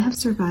have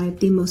survived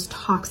the most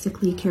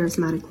toxically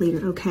charismatic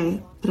leader,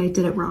 okay? But I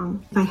did it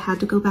wrong. If I had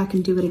to go back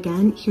and do it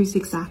again, here's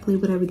exactly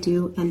what I would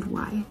do and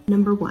why.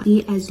 Number 1,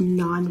 be as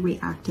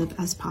non-reactive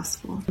as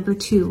possible. Number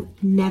 2,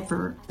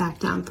 never back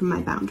down from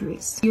my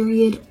boundaries.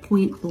 Period,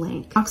 point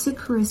blank. Toxic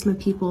charisma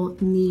people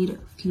need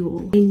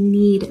fuel. They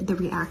need the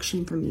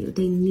reaction from you.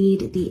 They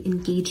need the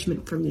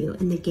engagement from you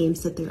in the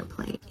games that they are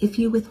playing. If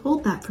you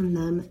withhold that from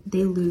them,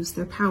 they lose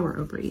their power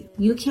over you.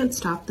 You can't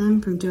stop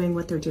them from doing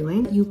what they're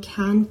doing. You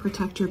can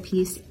protect your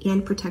peace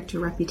and protect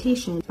your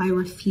reputation by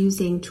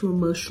refusing to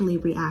emotionally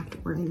react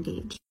or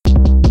engage.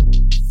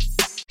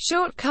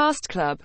 Short Cast Club